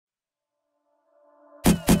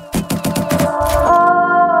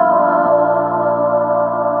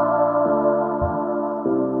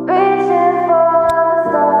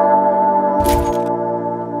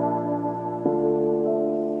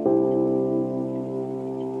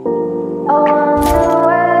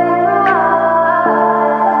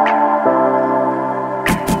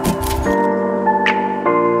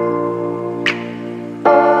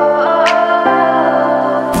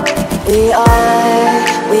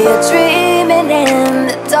are dreaming in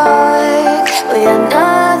the dark. We are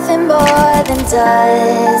nothing more than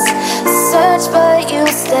dust. Search but you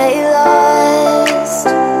stay lost.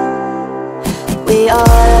 We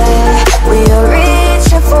are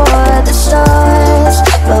reaching for the stars,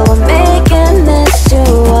 but we're making this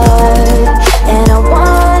too hard. And I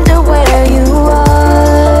wonder where you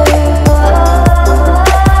are.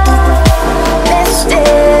 Mysterious,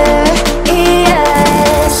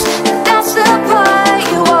 that's the part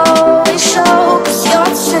you always show. 'Cause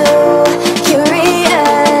you're too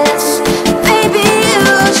curious. Maybe you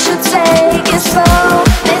should take it slow.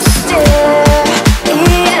 Mysterious,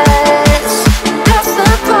 that's the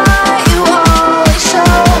part you always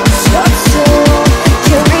show. 'Cause you're too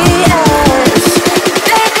curious.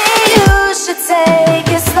 Maybe you should take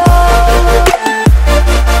it slow.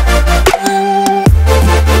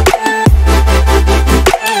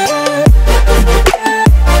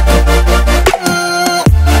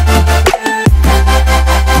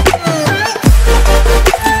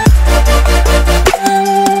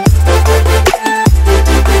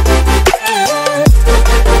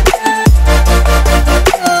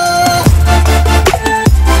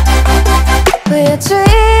 We're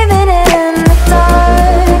dreaming in the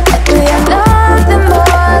dark. We are nothing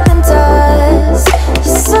more than dust.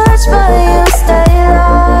 You search but you stay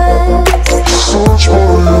lost.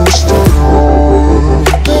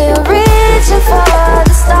 We are reaching for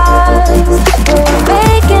the stars, but we're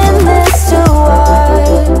making this too hard.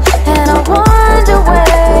 And I wonder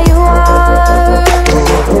where you are.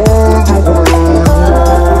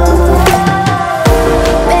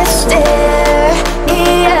 Mysterious,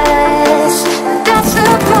 that's the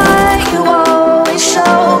part you always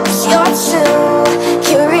show. 'Cause you're too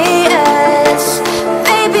curious.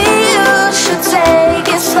 Maybe you should take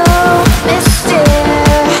it slow. Mysterious,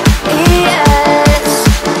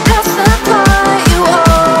 that's the part you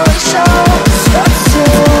always show. 'Cause you're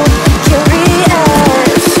too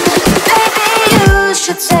curious. Maybe you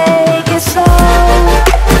should take it slow.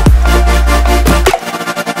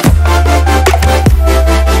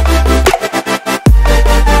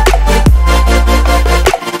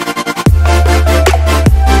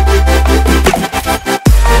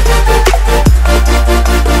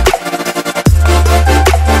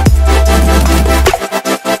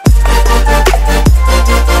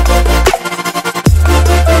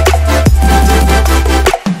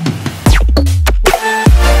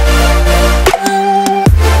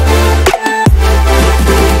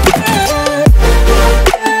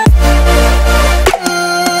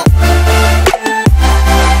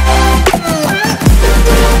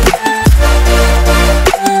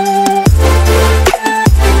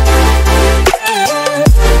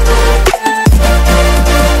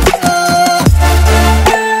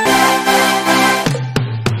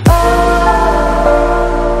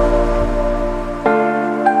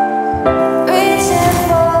 Reaching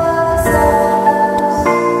for the stars.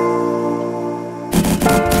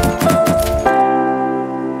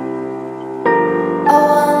 I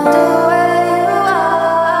wonder where you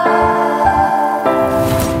are.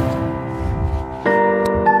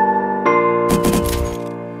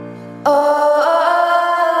 Oh.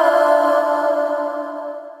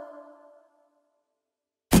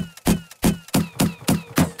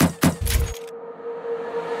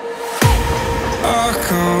 I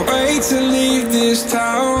can't wait to leave this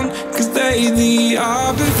town. 'Cause lately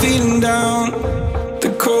I've been feeling down. The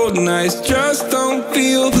cold nights just don't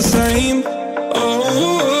feel the same. Oh,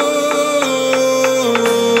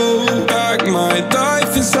 like my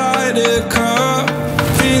life inside a car.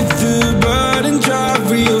 Fit the burden, drive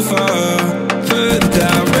real far. Put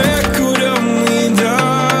that record on me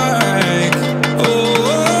like.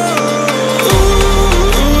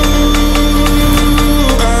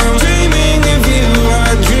 I'm dreaming of you, I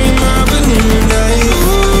dream of a new night.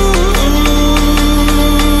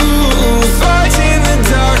 Fighting the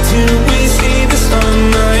dark till we see the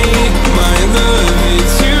sunlight. My love,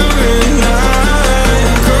 it's you and I.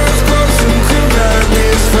 Close, close and cool like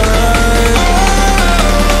this fire.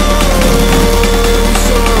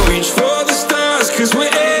 So reach for the stars, 'cause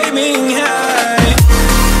we're aiming high.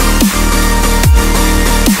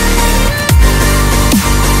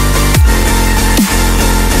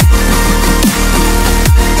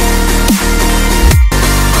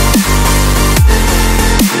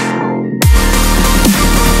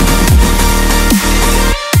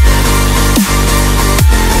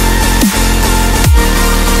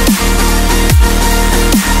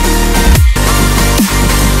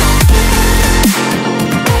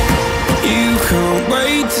 You can't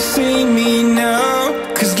wait to see me now.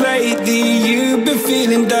 'Cause lately you've been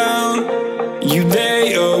feeling down. You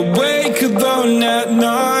lay awake alone at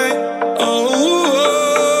night.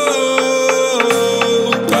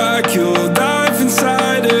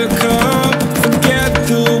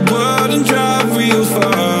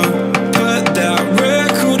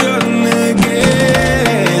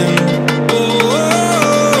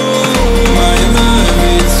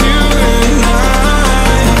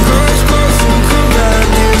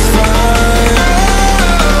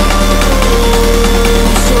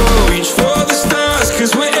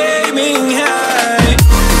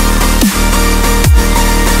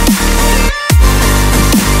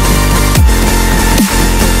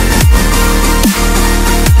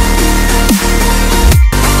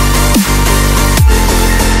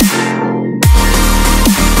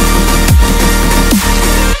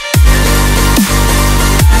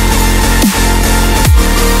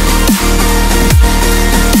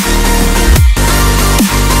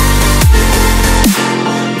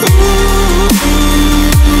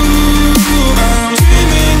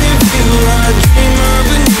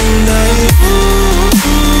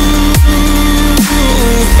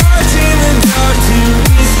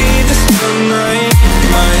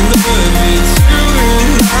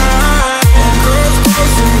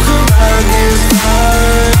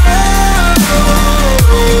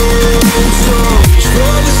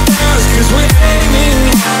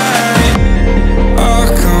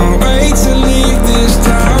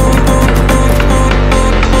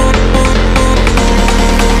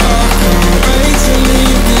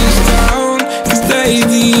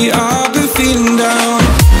 lately I've been feeling down.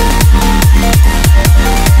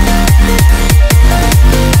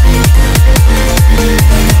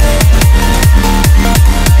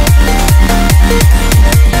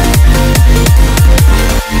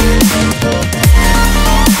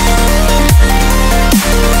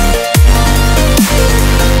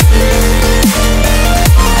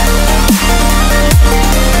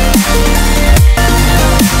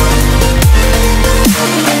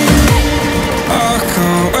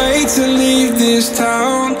 To leave this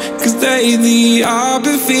town, 'cause lately I've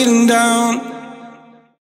been feeling down.